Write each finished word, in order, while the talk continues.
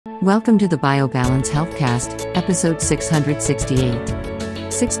Welcome to the BioBalance Healthcast, episode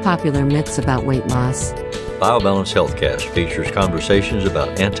 668. 6 popular myths about weight loss. BioBalance Healthcast features conversations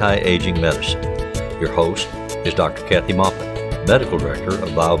about anti-aging medicine. Your host is Dr. Kathy Maupin, Medical Director of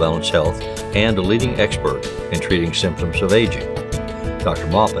BioBalance Health and a leading expert in treating symptoms of aging. Dr.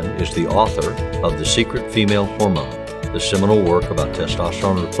 Maupin is the author of The Secret Female Hormone, the seminal work about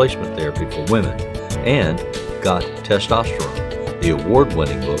testosterone replacement therapy for women, and Got Testosterone, the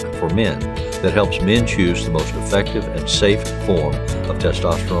award-winning book for men that helps men choose the most effective and safe form of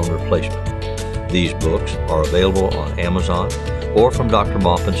testosterone replacement. These books are available on Amazon or from Dr.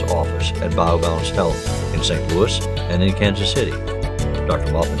 Maupin's office at BioBalance Health in St. Louis and in Kansas City.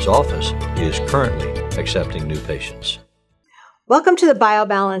 Dr. Maupin's office is currently accepting new patients. Welcome to the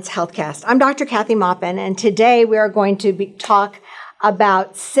BioBalance Healthcast. I'm Dr. Kathy Maupin, and today we are going to talk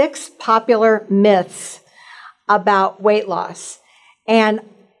about 6 popular myths about weight loss. And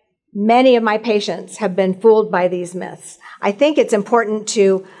many of my patients have been fooled by these myths. I think it's important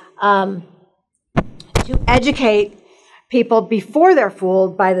to educate people before they're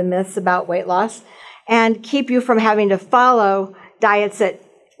fooled by the myths about weight loss and keep you from having to follow diets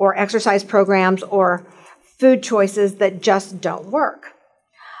or exercise programs or food choices that just don't work.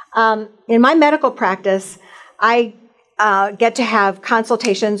 In my medical practice, I get to have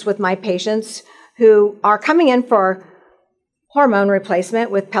consultations with my patients who are coming in for hormone replacement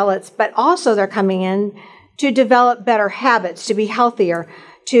with pellets, but also they're coming in to develop better habits, to be healthier,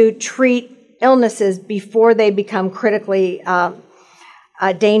 to treat illnesses before they become critically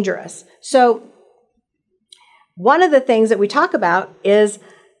dangerous. So one of the things that we talk about is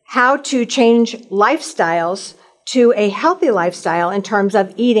how to change lifestyles to a healthy lifestyle in terms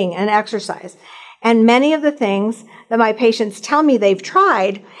of eating and exercise. And many of the things that my patients tell me they've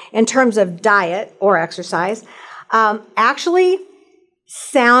tried in terms of diet or exercise actually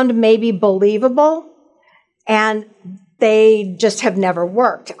sound maybe believable, and they just have never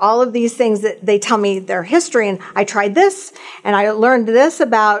worked. All of these things that they tell me their history, and I tried this, and I learned this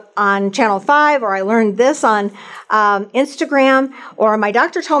about on Channel 5, or I learned this on Instagram, or my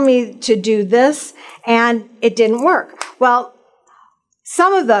doctor told me to do this, and it didn't work. Well,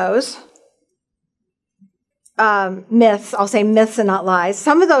 some of those myths, I'll say myths and not lies,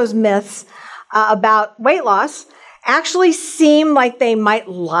 some of those myths about weight loss actually seem like they might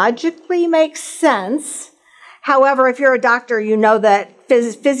logically make sense. However, if you're a doctor, you know that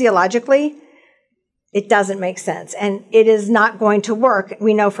physiologically, it doesn't make sense, and it is not going to work.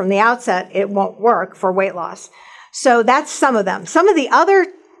 We know from the outset it won't work for weight loss. So that's some of them. Some of the other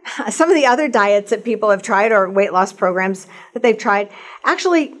diets that people have tried or weight loss programs that they've tried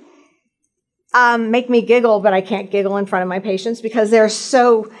actually make me giggle, but I can't giggle in front of my patients because they're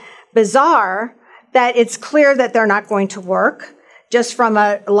so bizarre that it's clear that they're not going to work just from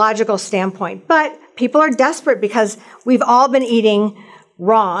a logical standpoint. But people are desperate because we've all been eating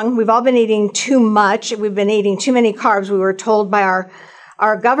wrong. We've all been eating too much. We've been eating too many carbs. We were told by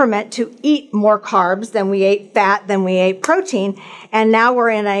our government to eat more carbs than we ate fat, than we ate protein. And now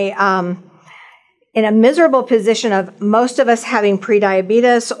we're in a miserable position of most of us having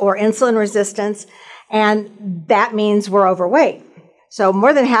prediabetes or insulin resistance, and that means we're overweight. So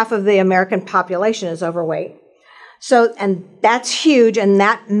more than half of the American population is overweight. So, and that's huge, and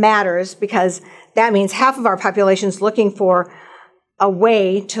that matters because that means half of our population is looking for a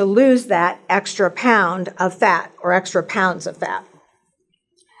way to lose that extra pound of fat or extra pounds of fat.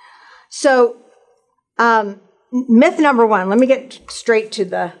 So, myth number 1. Let me get straight to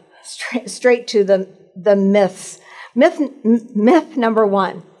the myths. Myth number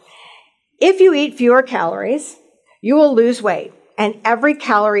 1: if you eat fewer calories, you will lose weight, and every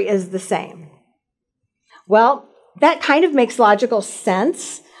calorie is the same. Well, that kind of makes logical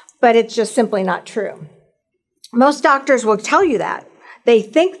sense, but it's just simply not true. Most doctors will tell you that. They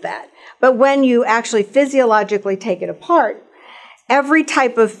think that. But when you actually physiologically take it apart, every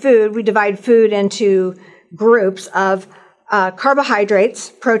type of food, we divide food into groups of carbohydrates,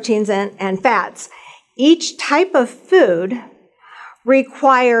 proteins, and fats. Each type of food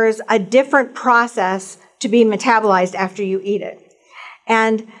requires a different process to be metabolized after you eat it.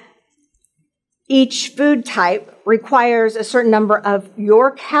 And each food type requires a certain number of your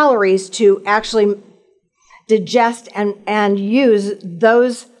calories to actually digest and use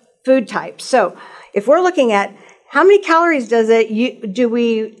those food types. So if we're looking at how many calories do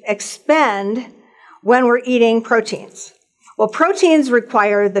we expend when we're eating proteins? Well, proteins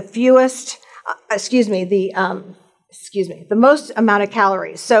require the most amount of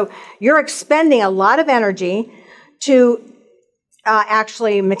calories. So you're expending a lot of energy to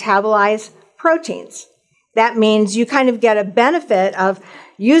actually metabolize proteins. that means you kind of get a benefit of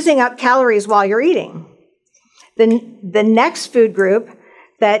using up calories while you're eating. The next food group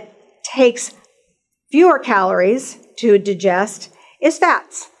that takes fewer calories to digest is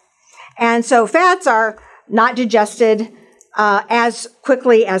fats. And so fats are not digested as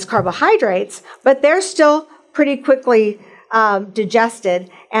quickly as carbohydrates, but they're still pretty quickly digested,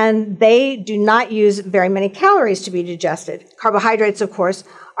 and they do not use very many calories to be digested. Carbohydrates, of course,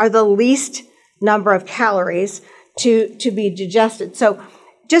 are the least number of calories to be digested. So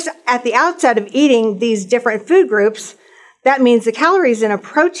just at the outset of eating these different food groups, that means the calories in a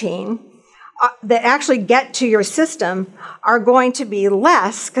protein that actually get to your system are going to be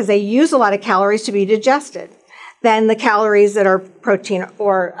less, because they use a lot of calories to be digested, than the calories that are protein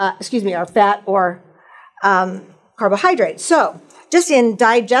or, are fat or carbohydrates. So just in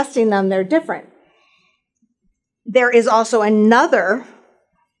digesting them, they're different. There is also another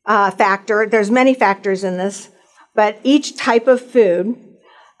factor. There's many factors in this, but each type of food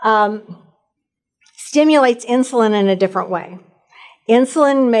stimulates insulin in a different way.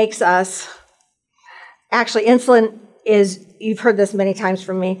 Insulin makes us, actually insulin is, you've heard this many times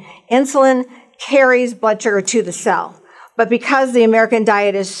from me, insulin carries blood sugar to the cell. But because the American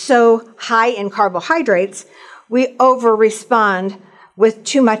diet is so high in carbohydrates, we over-respond with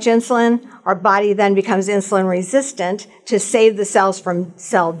too much insulin. Our body then becomes insulin resistant to save the cells from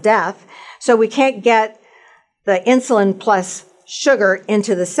cell death. So we can't get the insulin plus sugar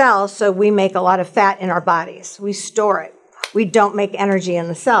into the cells, so we make a lot of fat in our bodies. We store it. We don't make energy in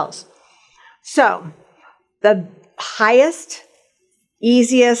the cells. So the highest,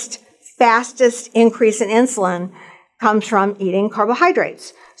 easiest, fastest increase in insulin comes from eating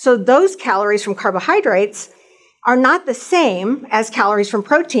carbohydrates. So those calories from carbohydrates are not the same as calories from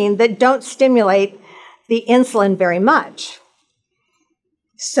protein that don't stimulate the insulin very much.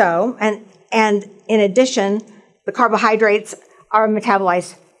 So, and in addition, the carbohydrates are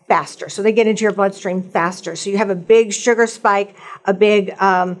metabolized faster. So they get into your bloodstream faster. So you have a big sugar spike, a big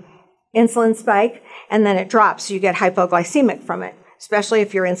insulin spike, and then it drops. So you get hypoglycemic from it, especially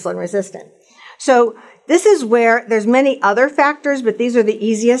if you're insulin resistant. So this is where there's many other factors, but these are the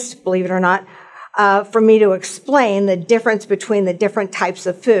easiest, believe it or not, for me to explain the difference between the different types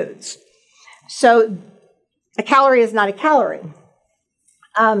of foods. So a calorie is not a calorie.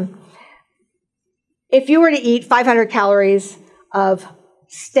 If you were to eat 500 calories of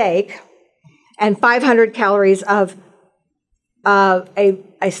steak and 500 calories of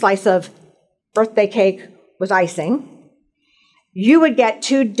a slice of birthday cake with icing, you would get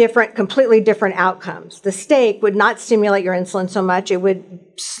two completely different outcomes. The steak would not stimulate your insulin so much. It would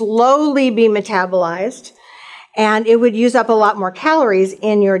slowly be metabolized, and it would use up a lot more calories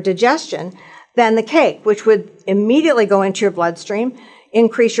in your digestion than the cake, which would immediately go into your bloodstream,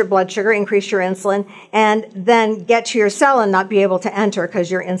 increase your blood sugar, increase your insulin, and then get to your cell and not be able to enter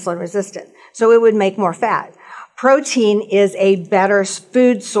because you're insulin resistant. So it would make more fat. Protein is a better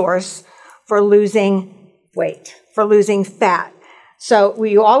food source for losing weight, for losing fat. So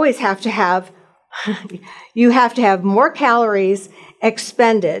you always have to have, you have to have more calories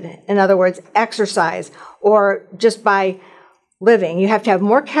expended, in other words, exercise, or just by living. You have to have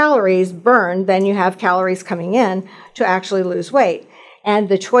more calories burned than you have calories coming in to actually lose weight. And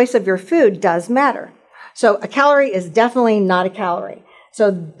the choice of your food does matter. So a calorie is definitely not a calorie. So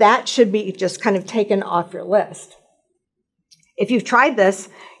that should be just kind of taken off your list. If you've tried this,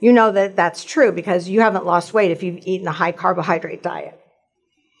 you know that that's true because you haven't lost weight if you've eaten a high carbohydrate diet.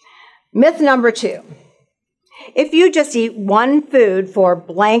 Myth number 2. If you just eat one food for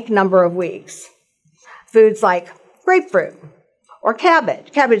blank number of weeks, foods like grapefruit or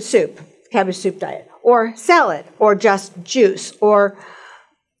cabbage soup diet, or salad, or just juice, or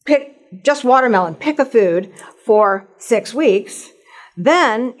just watermelon, pick a food for 6 weeks,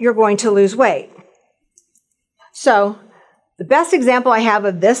 then you're going to lose weight. So the best example I have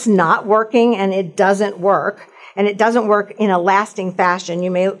of this not working, and it doesn't work in a lasting fashion.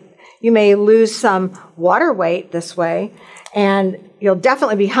 You may lose some water weight this way, and you'll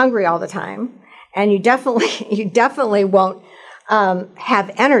definitely be hungry all the time, and you definitely won't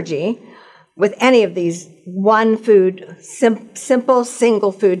have energy with any of these one food, simple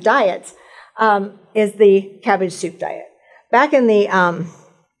single food diets, is the cabbage soup diet. Back in the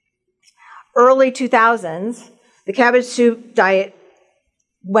early 2000s, the cabbage soup diet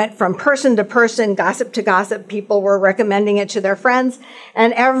went from person to person, gossip to gossip. People were recommending it to their friends,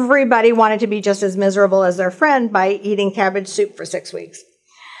 and everybody wanted to be just as miserable as their friend by eating cabbage soup for 6 weeks.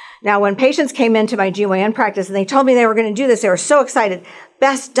 Now, when patients came into my GYN practice and they told me they were going to do this, they were so excited,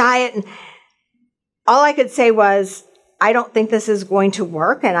 best diet, and all I could say was, I don't think this is going to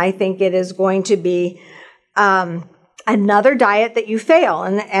work, and I think it is going to be another diet that you fail.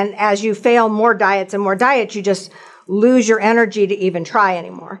 And as you fail more diets and more diets, you just lose your energy to even try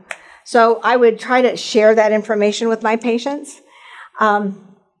anymore. So I would try to share that information with my patients.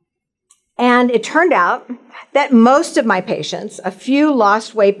 And it turned out that most of my patients, a few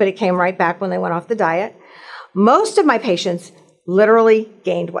lost weight, but it came right back when they went off the diet. Most of my patients literally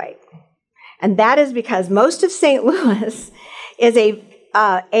gained weight. And that is because most of St. Louis is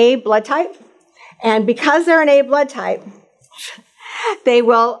A blood type. And because they're an A blood type, they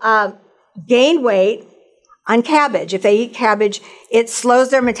will gain weight on cabbage. If they eat cabbage, it slows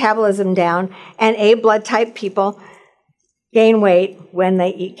their metabolism down, and A blood type people gain weight when they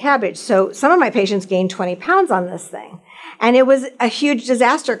eat cabbage. So some of my patients gained 20 pounds on this thing. And it was a huge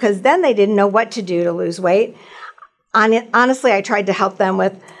disaster because then they didn't know what to do to lose weight. Honestly, I tried to help them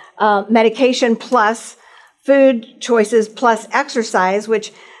with medication plus food choices plus exercise,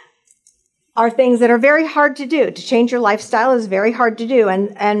 which are things that are very hard to do. To change your lifestyle is very hard to do,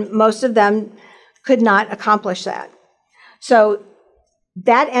 and most of them could not accomplish that. So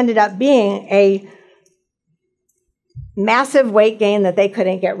that ended up being a massive weight gain that they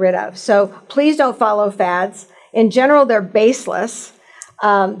couldn't get rid of. So please don't follow fads. In general, they're baseless.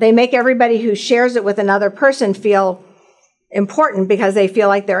 They make everybody who shares it with another person feel important because they feel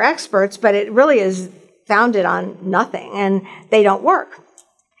like they're experts, but it really is founded on nothing, and they don't work.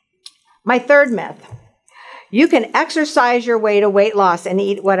 My third myth: you can exercise your way to weight loss and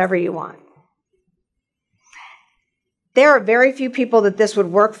eat whatever you want. There are very few people that this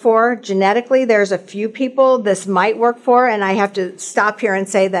would work for. Genetically, there's a few people this might work for, and I have to stop here and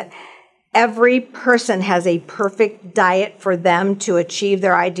say that every person has a perfect diet for them to achieve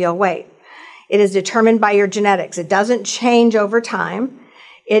their ideal weight. It is determined by your genetics. It doesn't change over time.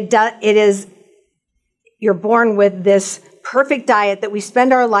 You're born with this perfect diet that we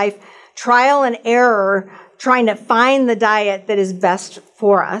spend our life trial and error trying to find the diet that is best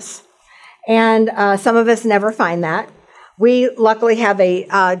for us. And some of us never find that. We luckily have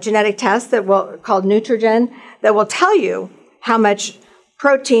a genetic test called Nutrigen that will tell you how much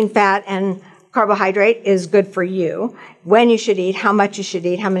protein, fat, and carbohydrate is good for you, when you should eat, how much you should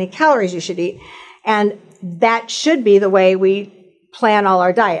eat, how many calories you should eat. And that should be the way we plan all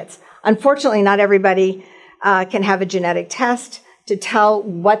our diets. Unfortunately, not everybody can have a genetic test to tell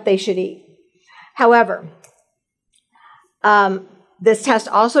what they should eat. However, this test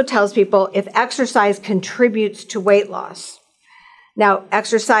also tells people if exercise contributes to weight loss. Now,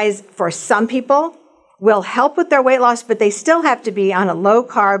 exercise for some people will help with their weight loss, but they still have to be on a low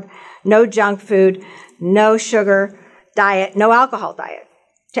carb, no junk food, no sugar diet, no alcohol diet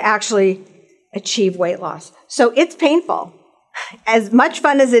to actually achieve weight loss. So it's painful. As much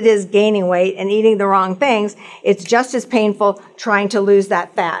fun as it is gaining weight and eating the wrong things, it's just as painful trying to lose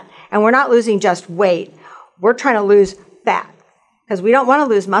that fat. And we're not losing just weight. We're trying to lose fat because we don't want to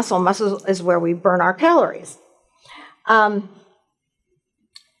lose muscle. Muscle is where we burn our calories.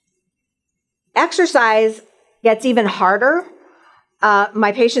 Exercise gets even harder.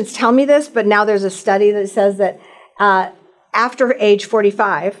 My patients tell me this, but now there's a study that says that after age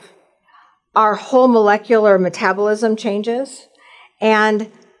 45, our whole molecular metabolism changes, and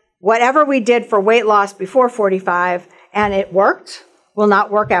whatever we did for weight loss before 45 and it worked will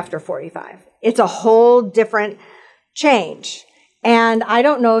not work after 45. It's a whole different change. And I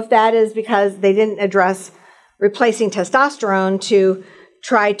don't know if that is because they didn't address replacing testosterone to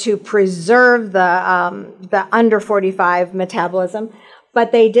try to preserve the under 45 metabolism,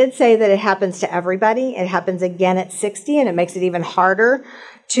 but they did say that it happens to everybody. It happens again at 60, and it makes it even harder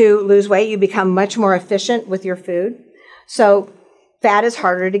to lose weight. You become much more efficient with your food. So fat is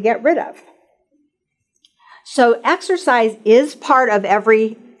harder to get rid of. So exercise is part of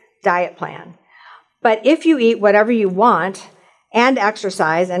every diet plan. But if you eat whatever you want and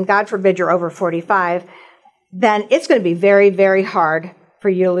exercise, and God forbid you're over 45, then it's going to be very, very hard for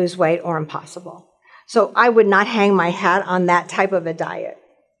you to lose weight or impossible. So I would not hang my hat on that type of a diet.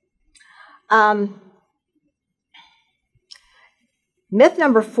 Myth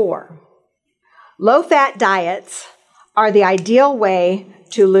number 4, low-fat diets are the ideal way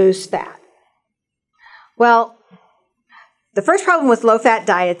to lose fat. Well, the first problem with low-fat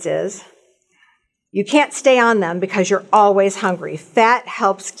diets is you can't stay on them because you're always hungry. Fat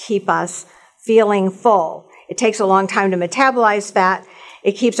helps keep us feeling full. It takes a long time to metabolize fat.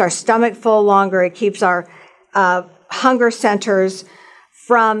 It keeps our stomach full longer. It keeps our hunger centers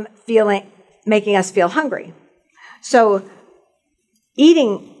from making us feel hungry. So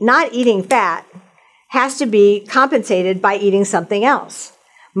not eating fat has to be compensated by eating something else.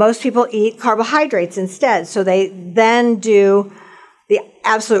 Most people eat carbohydrates instead. So they then do the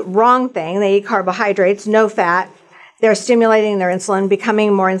absolute wrong thing. They eat carbohydrates, no fat. They're stimulating their insulin,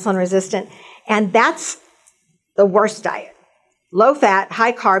 becoming more insulin resistant. And that's the worst diet. Low fat,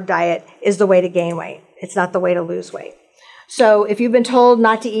 high carb diet is the way to gain weight. It's not the way to lose weight. So if you've been told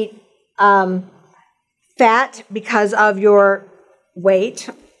not to eat fat because of your weight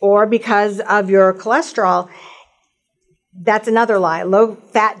or because of your cholesterol, that's another lie.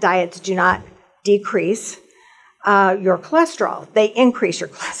 Low-fat diets do not decrease your cholesterol. They increase your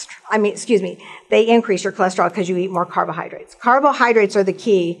cholesterol. They increase your cholesterol because you eat more carbohydrates. Carbohydrates are the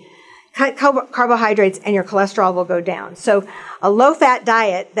key. Cut carbohydrates and your cholesterol will go down. So a low-fat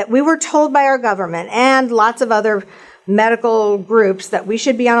diet that we were told by our government and lots of other medical groups that we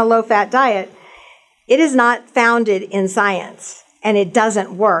should be on a low-fat diet, it is not founded in science, and it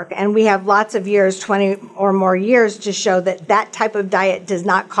doesn't work. And we have lots of years, 20 or more years, to show that that type of diet does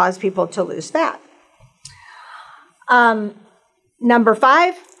not cause people to lose fat. Number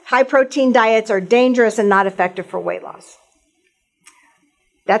 5, high-protein diets are dangerous and not effective for weight loss.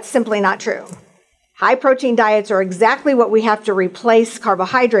 That's simply not true. High-protein diets are exactly what we have to replace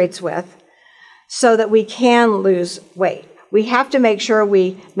carbohydrates with so that we can lose weight. We have to make sure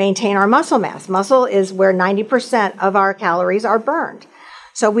we maintain our muscle mass. Muscle is where 90% of our calories are burned.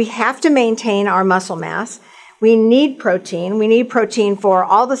 So we have to maintain our muscle mass. We need protein. We need protein for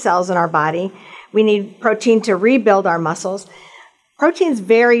all the cells in our body. We need protein to rebuild our muscles. Protein's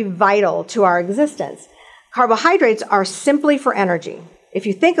very vital to our existence. Carbohydrates are simply for energy. If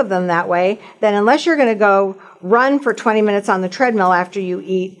you think of them that way, then unless you're going to go run for 20 minutes on the treadmill after you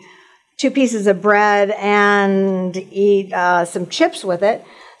eat 2 pieces of bread and eat some chips with it,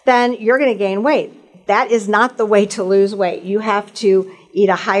 then you're going to gain weight. That is not the way to lose weight. You have to eat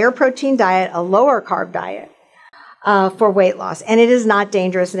a higher protein diet, a lower carb diet for weight loss. And it is not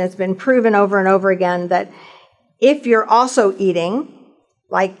dangerous, and it's been proven over and over again that if you're also eating,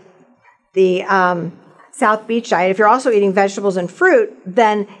 like the South Beach diet, if you're also eating vegetables and fruit,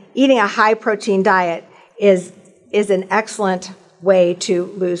 then eating a high protein diet is an excellent way to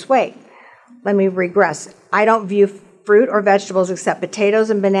lose weight. Let me regress. I don't view fruit or vegetables except potatoes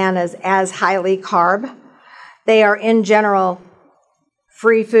and bananas as highly carb. They are in general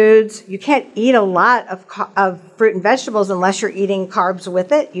free foods. You can't eat a lot of fruit and vegetables unless you're eating carbs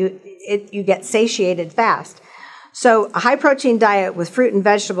with it. You get satiated fast. So a high protein diet with fruit and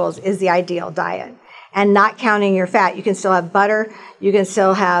vegetables is the ideal diet. And not counting your fat. You can still have butter. You can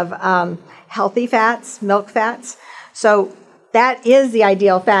still have healthy fats, milk fats. So that is the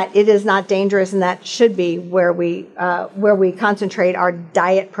ideal fat. It is not dangerous, and that should be where we concentrate our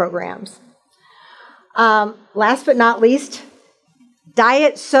diet programs. Last but not least,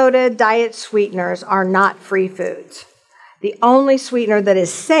 diet soda, diet sweeteners are not free foods. The only sweetener that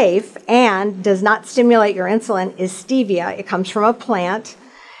is safe and does not stimulate your insulin is stevia. It comes from a plant.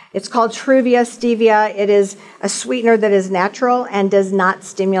 It's called Truvia stevia. It is a sweetener that is natural and does not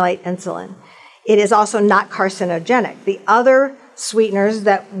stimulate insulin. It is also not carcinogenic. The other sweeteners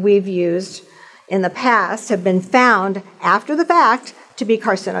that we've used in the past have been found after the fact to be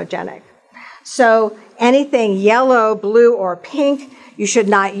carcinogenic. So anything yellow, blue, or pink you should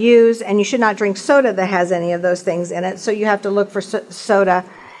not use, and you should not drink soda that has any of those things in it. So you have to look for soda.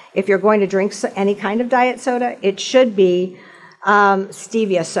 If you're going to drink any kind of diet soda, it should be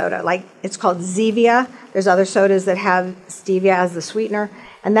stevia soda. Like, it's called Zevia. There's other sodas that have stevia as the sweetener,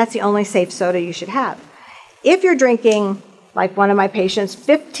 and that's the only safe soda you should have. If you're drinking, like one of my patients,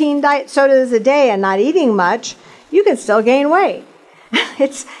 15 diet sodas a day and not eating much, you can still gain weight.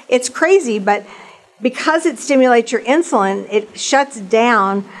 It's crazy, but because it stimulates your insulin, it shuts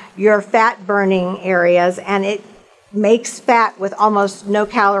down your fat burning areas, and it makes fat with almost no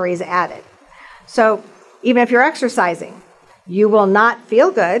calories added. So even if you're exercising, you will not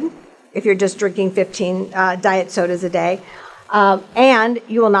feel good if you're just drinking 15 diet sodas a day, and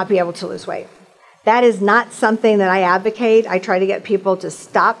you will not be able to lose weight. That is not something that I advocate. I try to get people to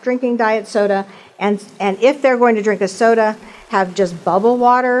stop drinking diet soda, and if they're going to drink a soda, have just bubble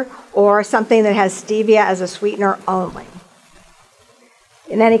water or something that has stevia as a sweetener only.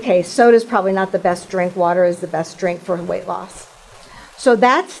 In any case, soda is probably not the best drink. Water is the best drink for weight loss. So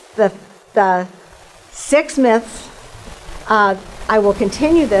that's the 6 myths. I will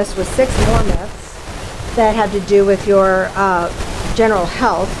continue this with 6 more myths that have to do with your general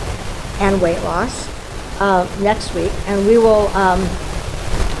health and weight loss next week. And we will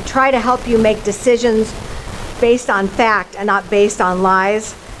try to help you make decisions based on fact and not based on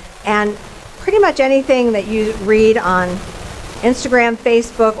lies. And pretty much anything that you read on Instagram,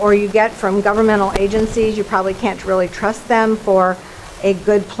 Facebook, or you get from governmental agencies, you probably can't really trust them for a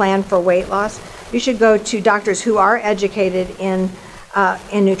good plan for weight loss. You should go to doctors who are educated in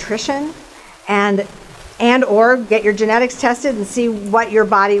in nutrition, and or get your genetics tested and see what your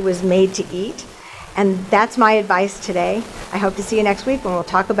body was made to eat. And that's my advice today. I hope to see you next week when we'll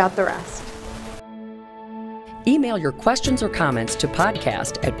talk about the rest. Email your questions or comments to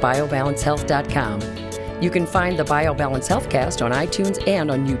podcast@biobalancehealth.com. You can find the BioBalance Healthcast on iTunes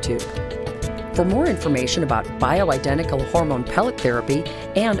and on YouTube. For more information about bioidentical hormone pellet therapy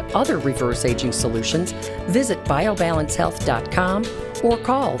and other reverse aging solutions, visit biobalancehealth.com or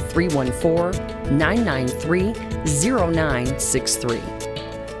call 314-993-0963.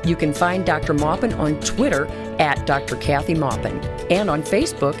 You can find Dr. Maupin on Twitter @Dr. Kathy Maupin and on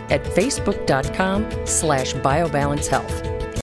Facebook at facebook.com/biobalancehealth.